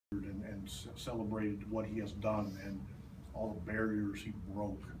and celebrated what he has done and all the barriers he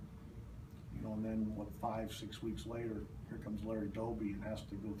broke. You know, and then what, 5-6 weeks later, here comes Larry Doby and has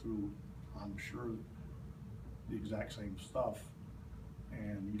to go through, I'm sure, the exact same stuff,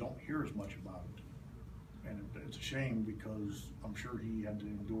 and you don't hear as much about it. And it's a shame, because I'm sure he had to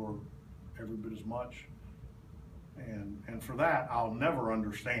endure every bit as much. And for that, I'll never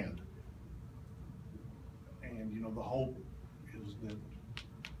understand. And you know, the hope is that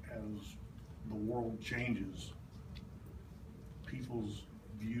as the world changes, people's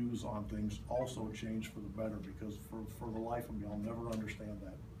views on things also change for the better, because for the life of me, I'll never understand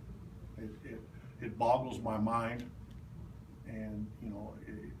that. It boggles my mind. And you know,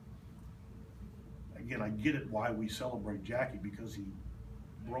 again, I get it why we celebrate Jackie, because he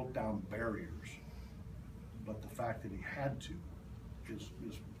broke down barriers. But the fact that he had to is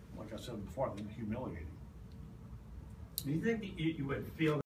like I said before, I think, humiliating. Do you think you would feel